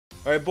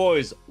Alright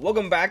boys,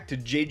 welcome back to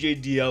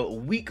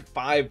JJDL Week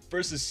 5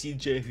 versus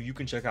CJ, who you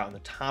can check out in the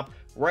top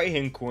right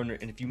hand corner.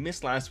 And if you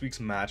missed last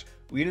week's match,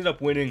 we ended up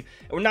winning,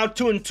 and we're now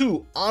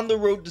 2-2 on the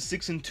road to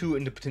 6-2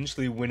 into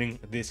potentially winning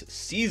this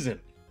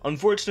season.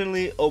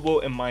 Unfortunately, Obo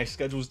and my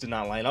schedules did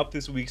not line up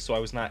this week, so I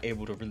was not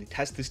able to really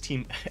test this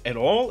team at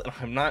all. And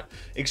I'm not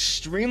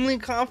extremely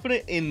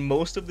confident in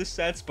most of the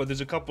sets, but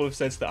there's a couple of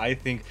sets that I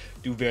think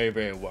do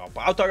very well.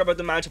 But I'll talk about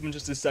the matchup in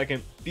just a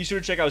second. Be sure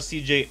to check out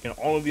CJ and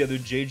all of the other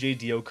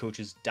JJDL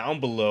coaches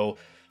down below.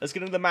 Let's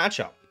get into the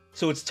matchup.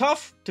 So it's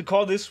tough to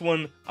call this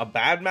one a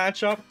bad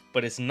matchup,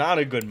 but it's not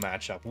a good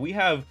matchup.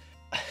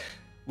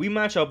 We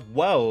match up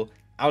well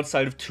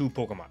outside of two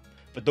Pokemon.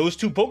 But those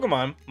two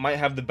Pokemon might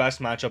have the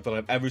best matchup that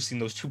I've ever seen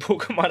those two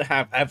Pokemon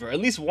have ever. At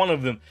least one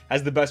of them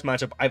has the best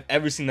matchup I've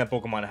ever seen that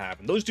Pokemon have.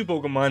 And those two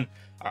Pokemon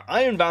are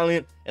Iron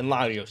Valiant and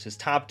Latios, his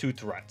top two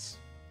threats.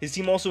 His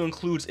team also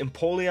includes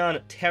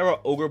Empoleon, Terra,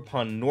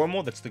 Ogerpon,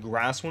 Normal, that's the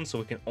grass one,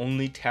 so it can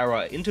only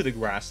Terra into the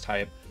grass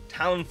type,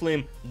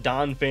 Talonflame,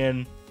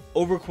 Donphan,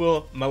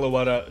 Overqwil,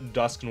 Meloetta,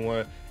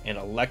 Dusknoir, and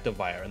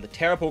Electivire. And the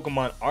Terra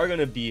Pokemon are going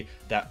to be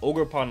that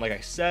Ogerpon, like I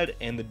said,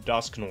 and the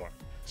Dusknoir.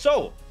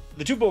 So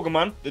the two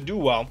Pokemon that do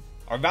well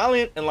are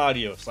Valiant and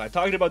Latios. I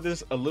talked about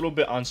this a little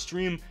bit on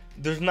stream.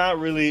 There's not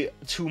really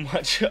too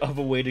much of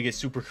a way to get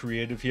super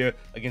creative here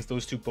against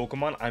those two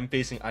Pokemon. I'm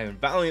facing Iron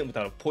Valiant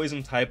without a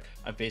poison type.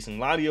 I'm facing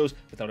Latios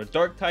without a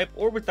dark type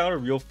or without a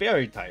real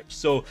fairy type.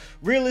 So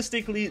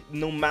realistically,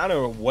 no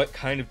matter what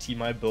kind of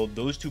team I build,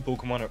 those two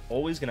Pokemon are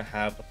always going to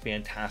have a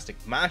fantastic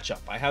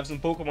matchup. I have some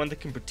Pokemon that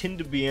can pretend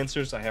to be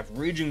answers. I have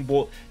Raging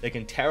Bolt that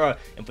can Terra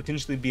and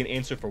potentially be an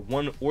answer for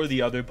one or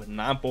the other, but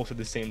not both at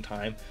the same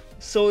time.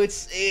 So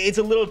it's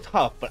a little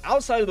tough, but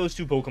outside of those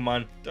two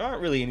Pokemon, there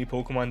aren't really any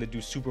Pokemon that do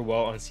super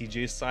well on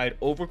CJ's side.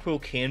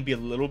 Overqwil can be a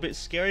little bit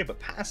scary, but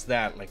past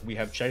that, like, we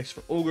have checks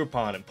for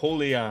Ogerpon,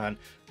 Empoleon,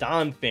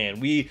 Donphan.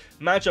 We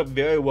match up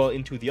very well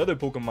into the other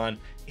Pokemon.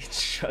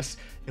 It's just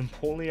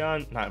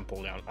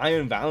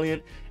Iron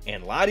Valiant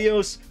and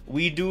Latios,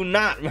 we do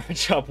not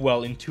match up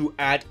well into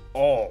at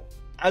all.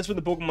 As for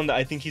the Pokemon that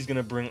I think he's going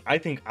to bring, I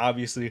think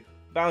obviously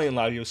Valiant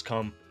Latios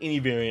come any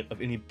variant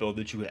of any build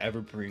that you would ever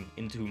bring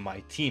into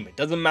my team. It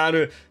doesn't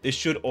matter, they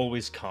should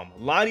always come.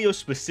 Latios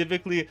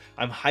specifically,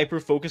 I'm hyper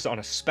focused on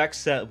a spec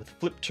set with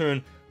Flip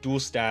Turn, Dual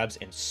Stabs,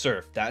 and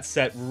Surf. That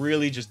set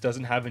really just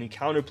doesn't have any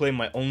counterplay.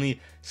 My only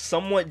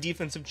somewhat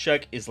defensive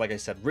check is, like I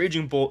said,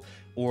 Raging Bolt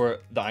or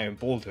the Iron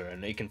Boulder,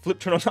 and they can Flip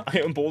Turn on the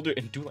Iron Boulder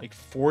and do like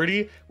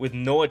 40 with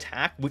no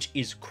attack, which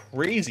is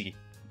crazy.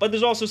 But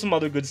there's also some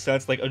other good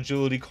sets like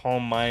Agility,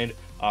 Calm Mind,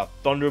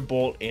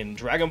 Thunderbolt, and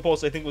Dragon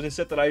Pulse, I think was a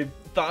set that I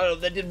thought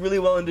of that did really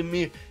well into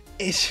me.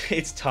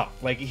 It's tough.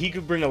 Like, he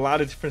could bring a lot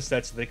of different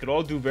sets. They could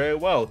all do very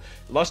well.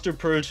 Luster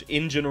Purge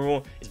in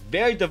general is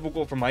very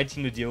difficult for my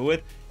team to deal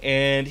with,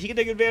 and he can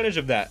take advantage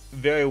of that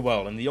very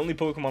well. And the only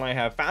Pokemon I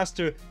have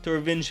faster to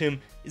revenge him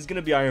is going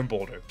to be Iron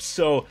Boulder.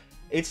 So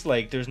it's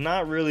like there's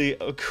not really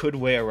a good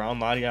way around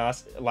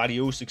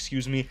Latios,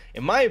 excuse me.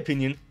 In my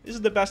opinion, this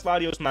is the best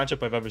Latios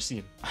matchup I've ever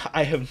seen.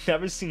 I have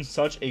never seen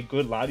such a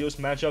good Latios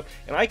matchup,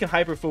 and I can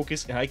hyper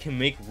focus and I can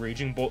make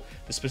Raging Bolt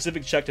the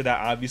specific check to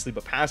that, obviously,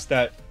 but past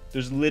that,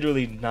 there's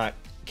literally not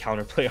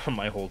counterplay on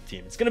my whole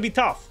team. It's gonna be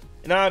tough.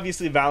 And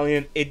obviously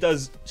Valiant, it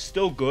does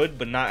still good,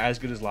 but not as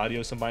good as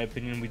Latios in my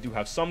opinion. We do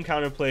have some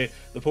counterplay.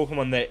 The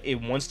Pokemon that it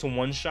wants to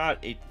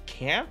one-shot, it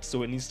can't,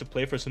 so it needs to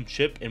play for some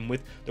chip. And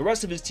with the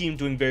rest of his team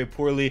doing very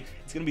poorly,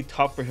 it's going to be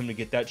tough for him to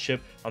get that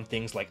chip on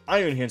things like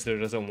Iron Hands that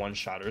it doesn't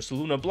one-shot, or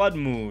Saluna Blood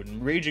Moon,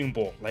 and Raging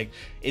Bolt. Like,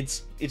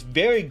 it's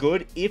very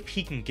good if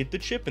he can get the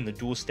chip, and the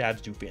Dual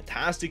Stabs do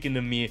fantastic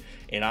into me.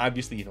 And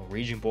obviously, you know,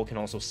 Raging Bolt can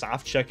also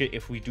soft check it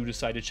if we do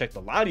decide to check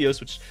the Latios,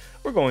 which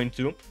we're going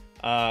to.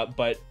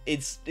 But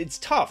it's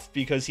tough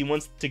because he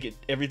wants to get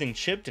everything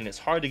chipped, and it's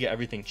hard to get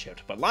everything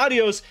chipped. But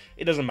Latios,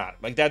 it doesn't matter.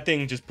 Like, that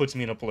thing just puts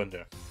me in a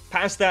blender.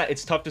 Past that,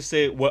 it's tough to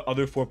say what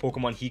other 4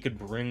 Pokemon he could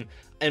bring.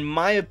 In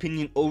my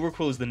opinion,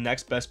 Overqwil is the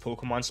next best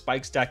Pokemon.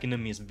 Spike Stack into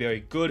me is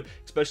very good,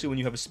 especially when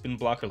you have a spin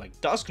blocker like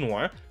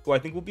Dusknoir, who I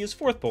think will be his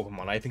 4th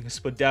Pokemon. I think a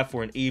Spadef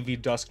or an AV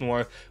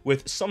Dusknoir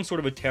with some sort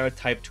of a Terra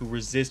type to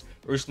resist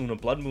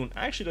Ursaluna Blood Moon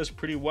actually does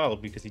pretty well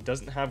because he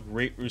doesn't have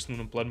great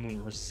Ursaluna Blood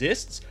Moon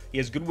resists. He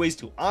has good ways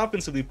to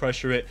offensively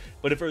pressure it,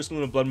 but if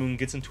Ursaluna Blood Moon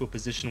gets into a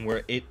position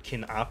where it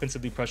can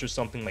offensively pressure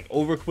something like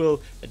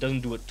Overqwil that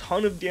doesn't do a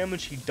ton of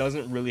damage, he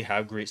doesn't really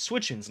have great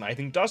switch-ins, and I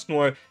think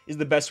Dusknoir is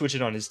the best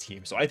switch-in on his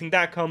team. So I think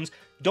that comes.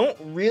 Don't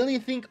really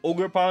think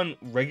Ogerpon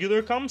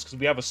regular comes because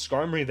we have a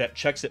Skarmory that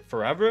checks it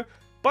forever,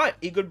 but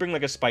he could bring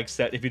like a Spike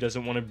set if he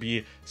doesn't want to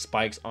be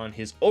Spikes on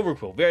his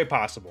Overqwil. Very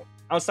possible.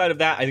 Outside of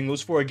that, I think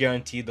those 4 are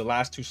guaranteed. The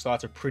last 2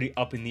 slots are pretty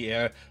up in the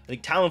air. I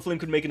think Talonflame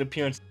could make an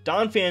appearance.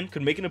 Donphan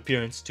could make an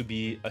appearance to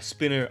be a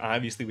spinner.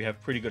 Obviously, we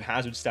have pretty good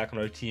hazard stack on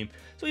our team,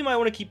 so we might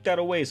want to keep that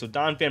away. So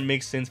Donphan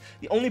makes sense.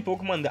 The only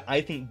Pokemon that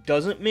I think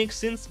doesn't make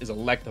sense is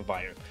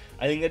Electivire.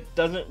 I think it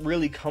doesn't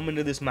really come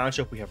into this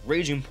matchup. We have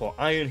Raging Pull,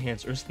 Iron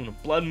Hands, Ursaluna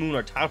Blood Moon.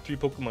 Our top 3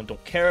 Pokemon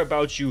don't care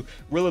about you.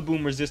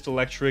 Rillaboom, Resist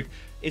Electric.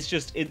 it's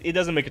just, it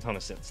doesn't make a ton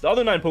of sense. The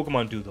other 9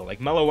 Pokemon do though, like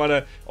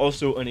Meloetta,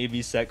 also an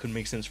AV set could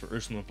make sense for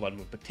Ursula and Blood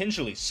Moon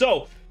potentially.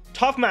 So,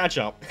 tough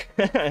matchup.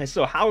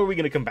 So how are we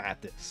going to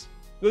combat this?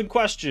 Good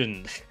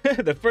question.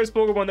 The first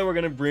Pokemon that we're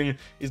going to bring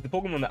is the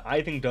Pokemon that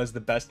I think does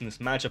the best in this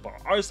matchup on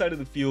our side of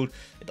the field.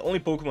 The only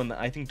Pokemon that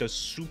I think does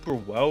super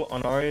well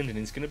on our end, and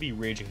it's going to be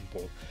Raging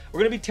Bolt. We're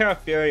going to be Tera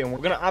Fairy, and we're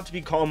going to opt to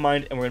be Calm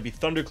Mind, and we're going to be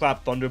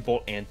Thunderclap,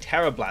 Thunderbolt, and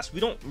Tera Blast. We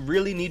don't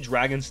really need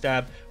Dragon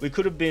Stab. We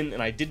could have been,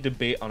 and I did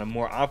debate on a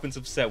more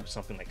offensive set with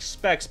something like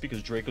Specs,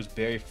 because Draco's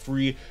very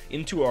free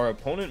into our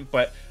opponent,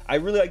 but I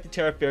really like the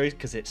Tera Fairy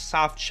because it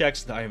soft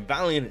checks the Iron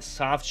Valiant, it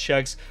soft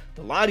checks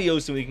the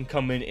Latios, so we can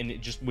come in and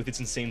it just, with its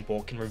insane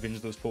bulk, can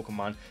revenge those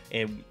Pokemon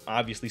and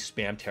obviously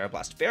spam Tera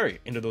Blast Fairy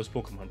into those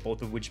Pokemon,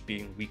 both of which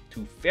being weak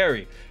to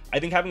Fairy.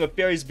 I think having a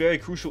Fairy is very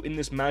crucial in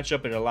this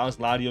matchup. It allows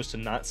Latios to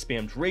not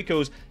spam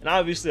Dracos, and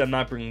obviously I'm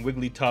not bringing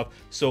Wigglytuff,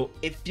 so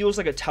it feels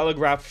like a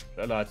telegraph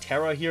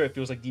Tera here. It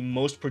feels like the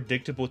most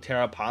predictable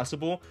Tera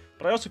possible,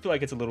 but I also feel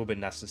like it's a little bit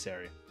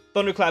necessary.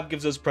 Thunderclap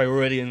gives us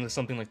priority into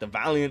something like the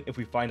Valiant if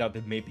we find out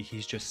that maybe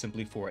he's just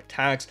simply for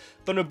attacks,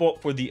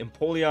 Thunderbolt for the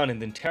Empoleon, and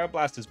then Tera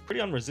Blast is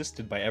pretty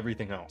unresisted by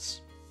everything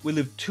else. We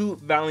live 2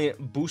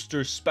 Valiant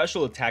booster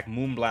special attack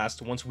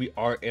Moonblast once we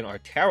are in our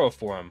Tera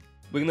form.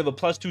 We can live a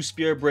 +2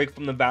 Spirit Break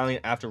from the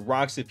Valiant after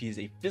Rocks if he is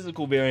a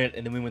physical variant,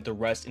 and then we went the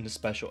rest into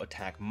special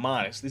attack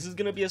Modest. This is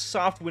going to be a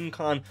soft win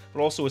con,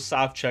 but also a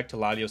soft check to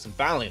Latios and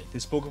Valiant.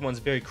 This Pokemon is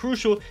very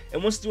crucial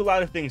and wants to do a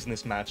lot of things in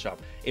this matchup.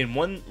 And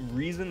one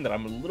reason that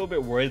I'm a little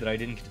bit worried that I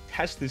didn't get to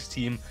test this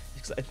team is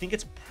because I think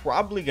it's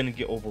probably going to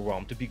get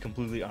overwhelmed, to be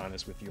completely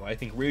honest with you. I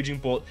think Raging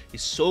Bolt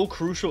is so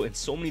crucial in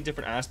so many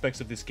different aspects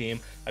of this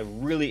game. I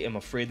really am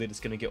afraid that it's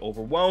going to get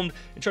overwhelmed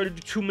and try to do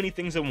too many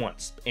things at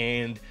once.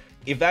 And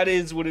if that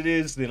is what it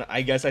is, then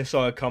I guess I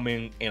saw it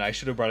coming and I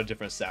should have brought a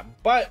different set.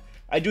 But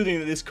I do think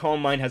that this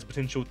Calm Mind has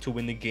potential to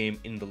win the game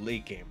in the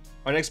late game.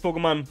 Our next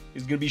Pokemon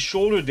is going to be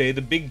Shoulder Day,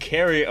 the big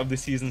carry of the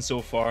season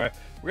so far.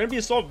 We're going to be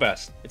Assault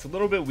Vest. It's a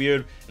little bit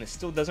weird, and it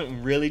still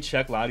doesn't really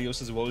check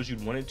Latios as well as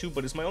you'd want it to,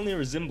 but it's my only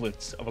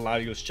resemblance of a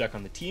Latios check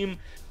on the team.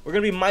 We're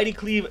going to be Mighty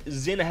Cleave,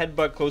 Zen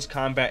Headbutt, Close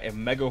Combat, and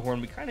Mega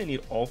Horn. We kind of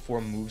need all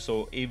 4 moves,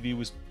 so AV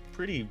was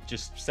pretty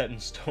just set in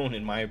stone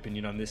in my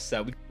opinion on this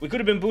set. We could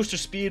have been Booster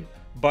Speed,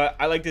 but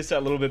I like this set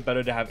a little bit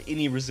better to have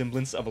any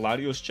resemblance of a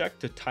Latios check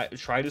to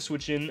try to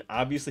switch in.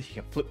 Obviously, he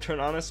can Flip Turn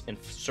on us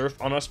and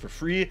Surf on us for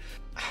free.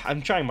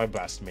 I'm trying my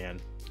best, man.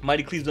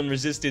 Mighty Cleave's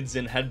Unresisted,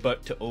 Zen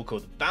Headbutt to Oko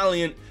the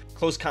Valiant,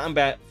 Close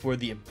Combat for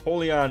the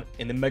Empoleon,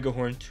 and the Mega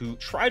Horn to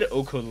try to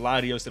Oko the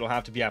Latios. It'll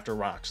have to be after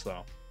Rocks,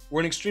 though. We're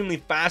an extremely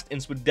fast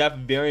and Swift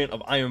variant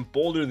of Iron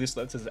Boulder. This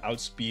lets us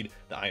outspeed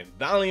the Iron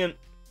Valiant.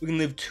 We can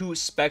live 2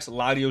 Specs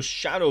Latios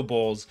Shadow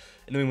Balls,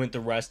 and then we went the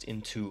rest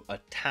into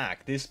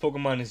attack. This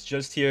Pokemon is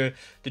just here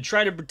to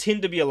try to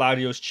pretend to be a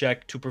Latios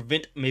check to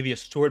prevent maybe a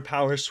Sword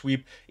Power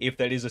sweep if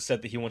that is a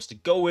set that he wants to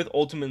go with.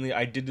 Ultimately,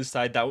 I did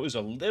decide that was a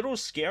little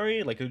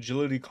scary, like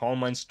Agility, Calm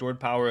Mind, Stored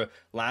Power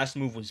last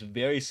move was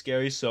very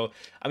scary. So,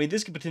 I mean,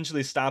 this could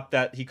potentially stop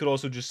that. He could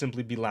also just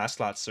simply be last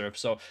slot Surf.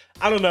 So,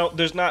 I don't know.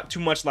 There's not too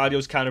much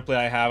Latios counterplay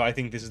I have. I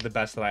think this is the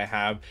best that I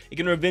have. It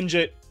can revenge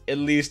it, at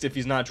least if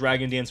he's not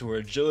Dragon Dance or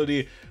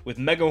Agility with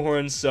Mega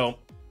Horns, so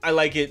I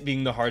like it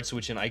being the hard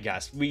switch in, I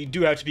guess. We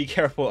do have to be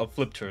careful of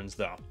flip turns,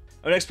 though.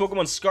 Our next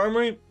Pokemon,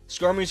 Skarmory.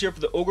 Skarmory is here for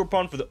the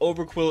Ogerpon, for the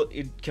Overquill.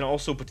 It can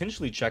also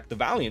potentially check the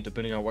Valiant,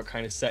 depending on what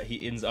kind of set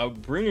he ends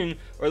up bringing,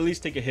 or at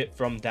least take a hit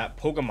from that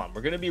Pokemon.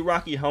 We're going to be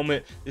Rocky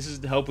Helmet. This is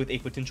to help with a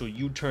potential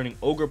U-turning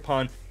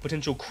Ogerpon,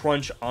 potential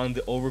crunch on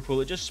the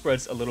Overquill. It just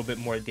spreads a little bit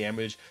more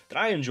damage that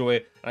I enjoy,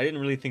 and I didn't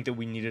really think that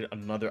we needed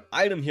another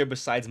item here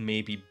besides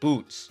maybe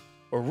Boots.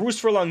 Or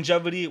Roost for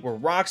Longevity, or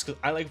Rocks, because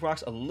I like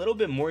Rocks a little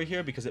bit more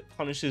here because it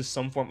punishes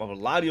some form of a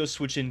Latios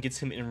switch in, gets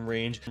him in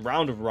range.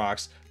 Round of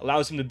Rocks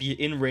allows him to be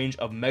in range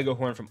of Mega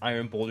Horn from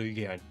Iron Boulder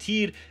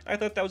guaranteed. I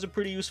thought that was a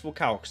pretty useful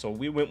calc, so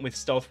we went with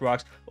Stealth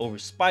Rocks over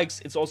Spikes.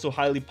 It's also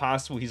highly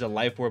possible he's a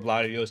Life Orb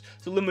Latios,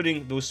 so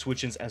limiting those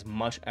switch-ins as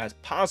much as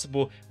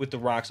possible with the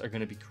Rocks are going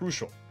to be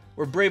crucial.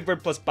 Or Brave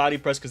Bird plus Body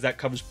Press, because that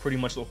covers pretty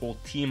much the whole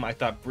team. I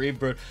thought Brave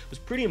Bird was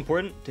pretty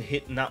important to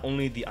hit not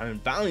only the Iron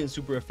Valiant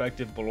super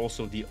effective, but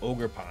also the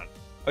Ogerpon.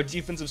 Our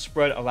defensive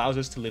spread allows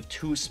us to live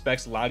 2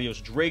 Specs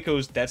Latios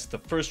Dracos. That's the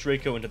first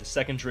Draco into the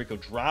second Draco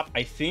drop,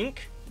 I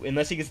think.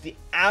 Unless he gets the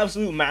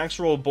absolute max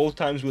roll both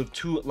times with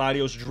 2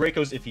 Latios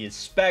Dracos if he is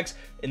Specs,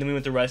 and then we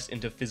went the rest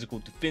into physical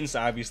defense.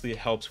 Obviously, it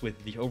helps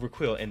with the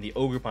Overquill and the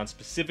Ogerpon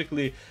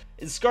specifically.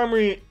 In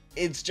Skarmory,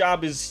 its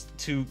job is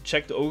to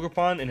check the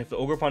Ogerpon, and if the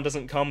Ogerpon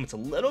doesn't come, it's a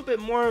little bit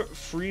more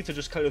free to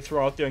just kind of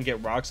throw out there and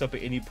get Rocks up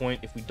at any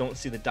point. If we don't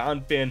see the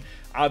Donphan,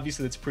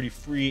 obviously that's pretty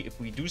free. If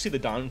we do see the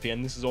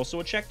Donphan, this is also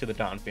a check to the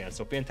Donphan,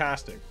 so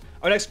fantastic.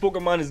 Our next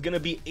Pokemon is going to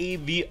be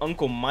AV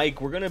Uncle Mike.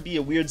 We're going to be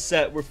a weird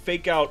set. We're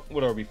fake out,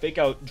 what are we? Fake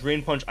out,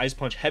 Drain Punch, Ice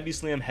Punch, Heavy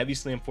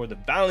Slam for the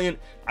Valiant.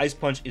 Ice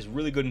Punch is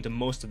really good into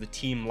most of the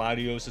team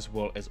Latios, as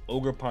well as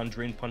Ogerpon,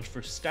 Drain Punch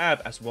for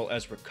stab, as well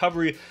as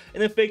recovery.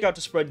 And then fake out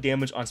to spread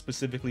damage on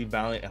specifically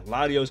Valiant and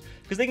Latios,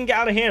 because they can get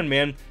out of hand,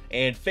 man.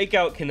 And fake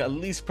out can at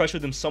least pressure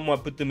them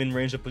somewhat, put them in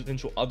range of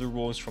potential other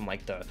roles from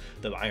like the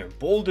Iron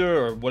Boulder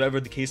or whatever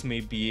the case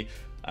may be.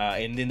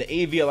 And then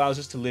the AV allows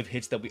us to live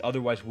hits that we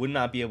otherwise would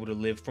not be able to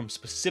live from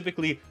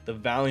specifically the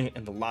Valiant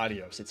and the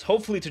Latios. It's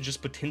hopefully to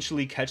just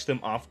potentially catch them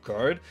off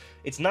guard.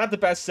 It's not the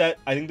best set.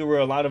 I think there were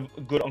a lot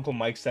of good Uncle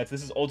Mike sets.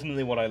 This is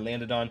ultimately what I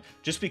landed on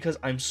just because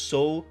I'm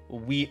so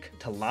weak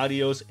to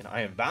Latios and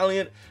I am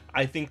Valiant.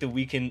 I think that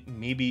we can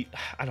maybe,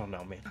 I don't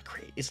know, man, not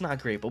great. It's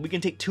not great, but we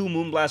can take 2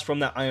 Moonblasts from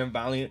that Iron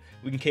Valiant.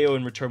 We can KO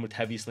in return with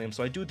Heavy Slam,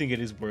 so I do think it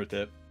is worth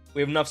it.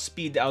 We have enough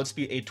speed to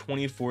outspeed a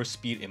 24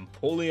 speed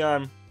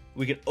Empoleon.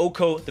 We can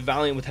Oko the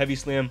Valiant with Heavy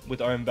Slam with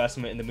our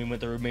investment, and then we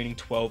went the remaining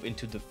 12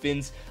 into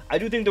defense. I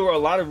do think there were a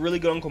lot of really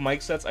good Uncle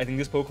Mike sets. I think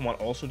this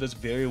Pokemon also does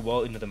very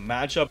well into the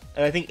matchup,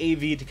 and I think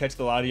AV to catch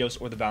the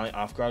Latios or the Valiant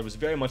off guard was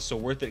very much so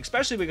worth it,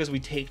 especially because we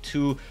take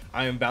 2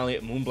 Iron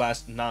Valiant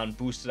Moonblast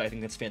non-boosted. I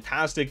think that's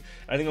fantastic.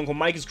 I think Uncle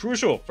Mike is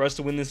crucial for us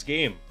to win this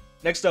game.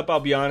 Next up, I'll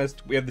be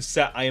honest, we have the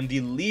set I am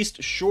the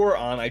least sure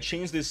on. I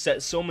changed this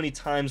set so many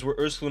times. We're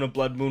Ursaluna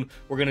Blood Moon.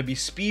 We're going to be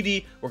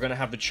speedy. We're going to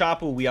have the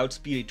Chopple. We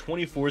outspeed a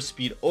 24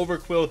 speed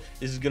Overquill.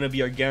 This is going to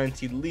be our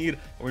guaranteed lead. And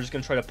we're just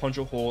going to try to punch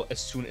a hole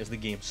as soon as the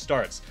game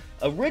starts.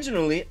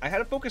 Originally, I had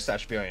a Focus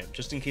Sash variant,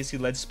 just in case he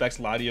led Specs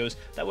Latios.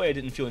 That way I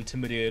didn't feel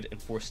intimidated and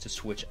forced to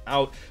switch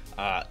out.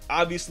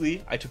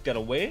 Obviously, I took that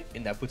away,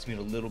 and that puts me in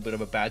a little bit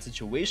of a bad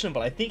situation,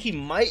 but I think he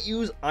might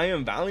use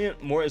Iron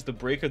Valiant more as the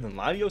breaker than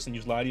Latios, and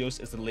use Latios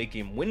as the late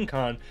game win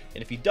con.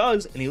 And if he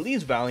does, and he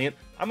leaves Valiant,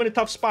 I'm in a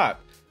tough spot.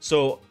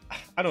 So,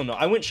 I don't know.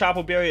 I went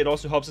Chapel Berry. It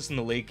also helps us in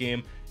the late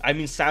game. I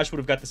mean, Sash would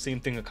have got the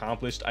same thing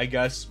accomplished, I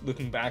guess,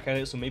 looking back at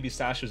it. So maybe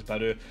Sash is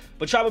better.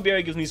 But Chapel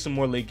Berry gives me some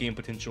more late game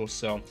potential.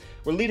 So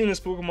we're leading this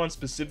Pokemon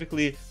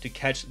specifically to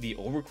catch the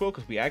Overquill,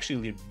 because we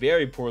actually lead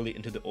very poorly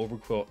into the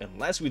Overquill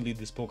unless we lead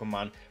this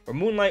Pokemon. We're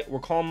Moonlight, we're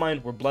Calm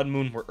Mind, we're Blood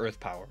Moon, we're Earth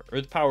Power.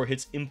 Earth Power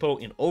hits Impo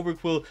in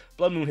Overquill.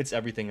 Blood Moon hits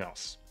everything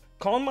else.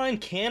 Calm Mind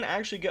can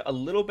actually get a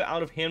little bit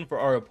out of hand for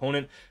our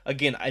opponent.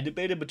 Again, I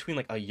debated between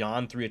like a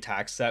Yawn 3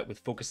 attack set with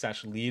Focus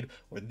Sash lead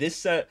or this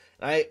set.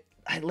 I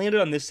landed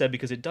on this set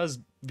because it does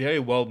very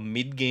well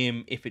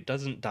mid-game if it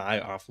doesn't die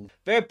off lead.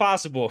 Very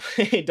possible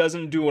it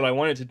doesn't do what I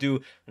want it to do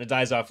and it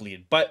dies off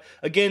lead. But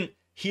again,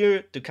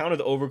 here to counter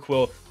the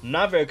Overquill,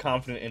 not very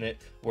confident in it.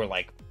 We're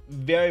like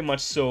very much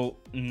so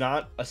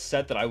not a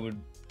set that I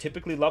would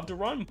typically love to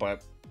run,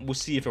 but we'll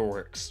see if it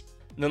works.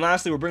 And then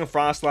lastly, we're bringing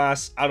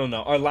Frostlass. I don't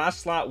know. Our last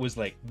slot was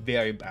like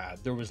very bad.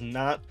 There was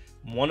not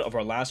one of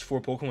our last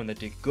 4 Pokemon that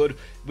did good.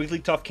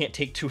 Wigglytuff can't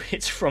take 2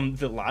 hits from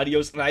the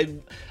Latios.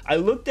 And I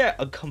looked at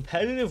a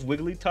competitive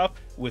Wigglytuff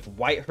with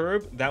White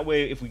Herb. That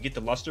way, if we get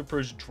the Luster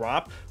Purge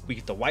drop, we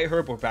get the White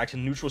Herb, we're back to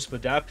neutral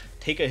Spadaf,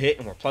 take a hit,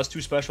 and we're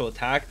 +2 special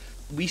attack.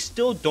 We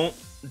still don't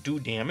do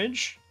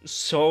damage,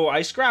 so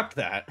I scrapped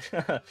that.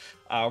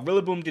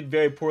 Rillaboom did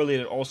very poorly.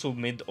 It also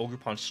made the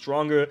Ogerpon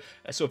stronger,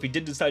 so if he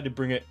did decide to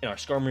bring it and our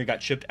Skarmory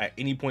got chipped at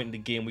any point in the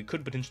game, we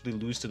could potentially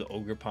lose to the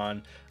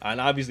Ogerpon. And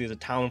obviously there's a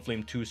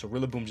Talonflame too, so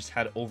Rillaboom just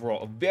had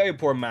overall a very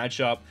poor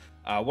matchup.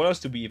 What else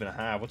do we even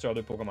have? What's our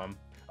other Pokemon?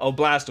 Oh,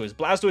 Blastoise.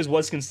 Blastoise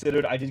was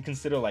considered. I did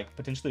consider like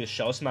potentially a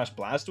Shell Smash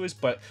Blastoise,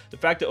 but the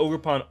fact that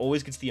Ogerpon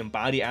always gets the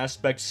Embody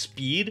aspect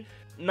speed,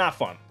 not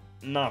fun.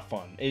 Not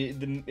fun.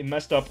 It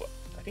messed up.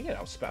 I think it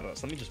outspat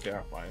us. Let me just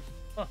verify.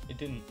 Huh, it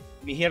didn't.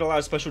 I mean, he had a lot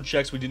of special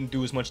checks. We didn't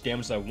do as much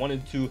damage as I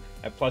wanted to.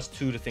 At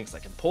 +2 to things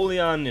like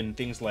Empoleon and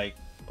things like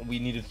we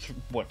needed,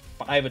 what,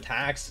 5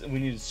 attacks? We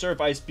needed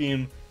Surf, Ice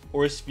Beam,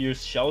 or Sphere,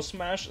 Shell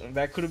Smash.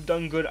 That could have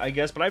done good, I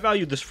guess, but I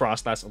valued this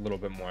Frostlass a little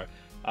bit more.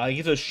 It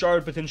gives us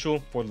Shard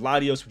potential for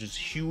Latios, which is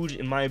huge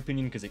in my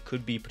opinion, because it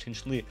could be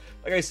potentially,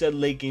 like I said,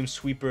 late game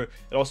sweeper.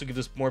 It also gives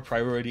us more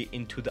priority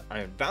into the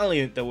Iron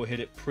Valiant that will hit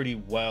it pretty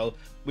well.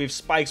 We have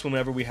spikes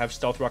whenever we have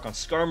Stealth Rock on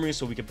Skarmory,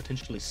 so we can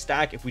potentially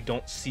stack if we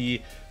don't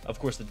see, of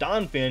course, the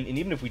Donphan. And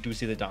even if we do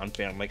see the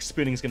Donphan, like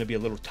spinning is going to be a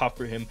little tough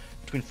for him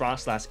between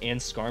Frostlass and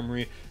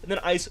Skarmory. And then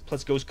Ice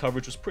plus Ghost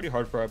coverage was pretty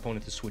hard for our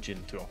opponent to switch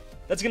into.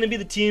 That's going to be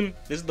the team.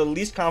 This is the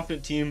least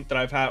confident team that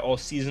I've had all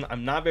season.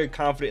 I'm not very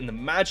confident in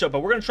the matchup, but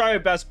we're going to try our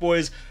best,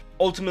 boys.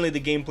 Ultimately, the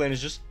game plan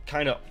is just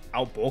kind of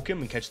outbulk him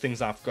and catch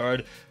things off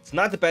guard. It's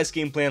not the best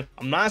game plan.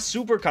 I'm not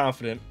super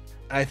confident.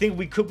 I think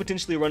we could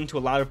potentially run into a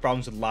lot of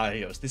problems with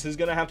Latios. This is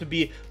going to have to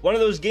be one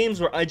of those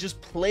games where I just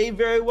play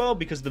very well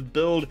because the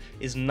build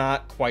is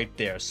not quite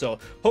there. So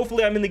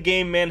hopefully I'm in the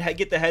game, man.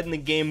 Get the head in the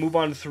game, move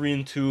on to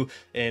 3-2,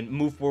 and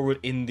move forward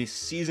in this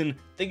season.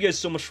 Thank you guys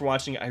so much for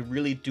watching. I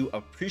really do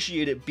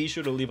appreciate it. Be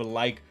sure to leave a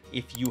like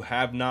if you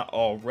have not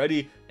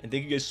already. And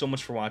thank you guys so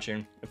much for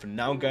watching. And for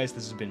now, guys,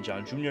 this has been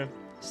John Jr.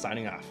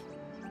 signing off.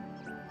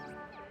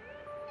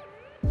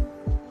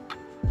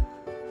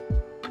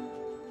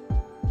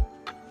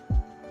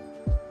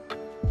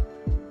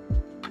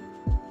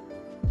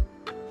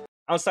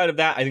 Outside of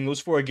that, I think those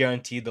 4 are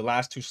guaranteed. The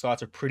last 2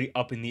 slots are pretty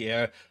up in the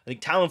air. I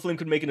think Talonflame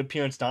could make an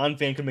appearance.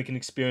 Donphan could make an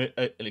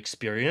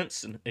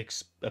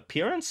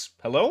appearance.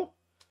 Hello?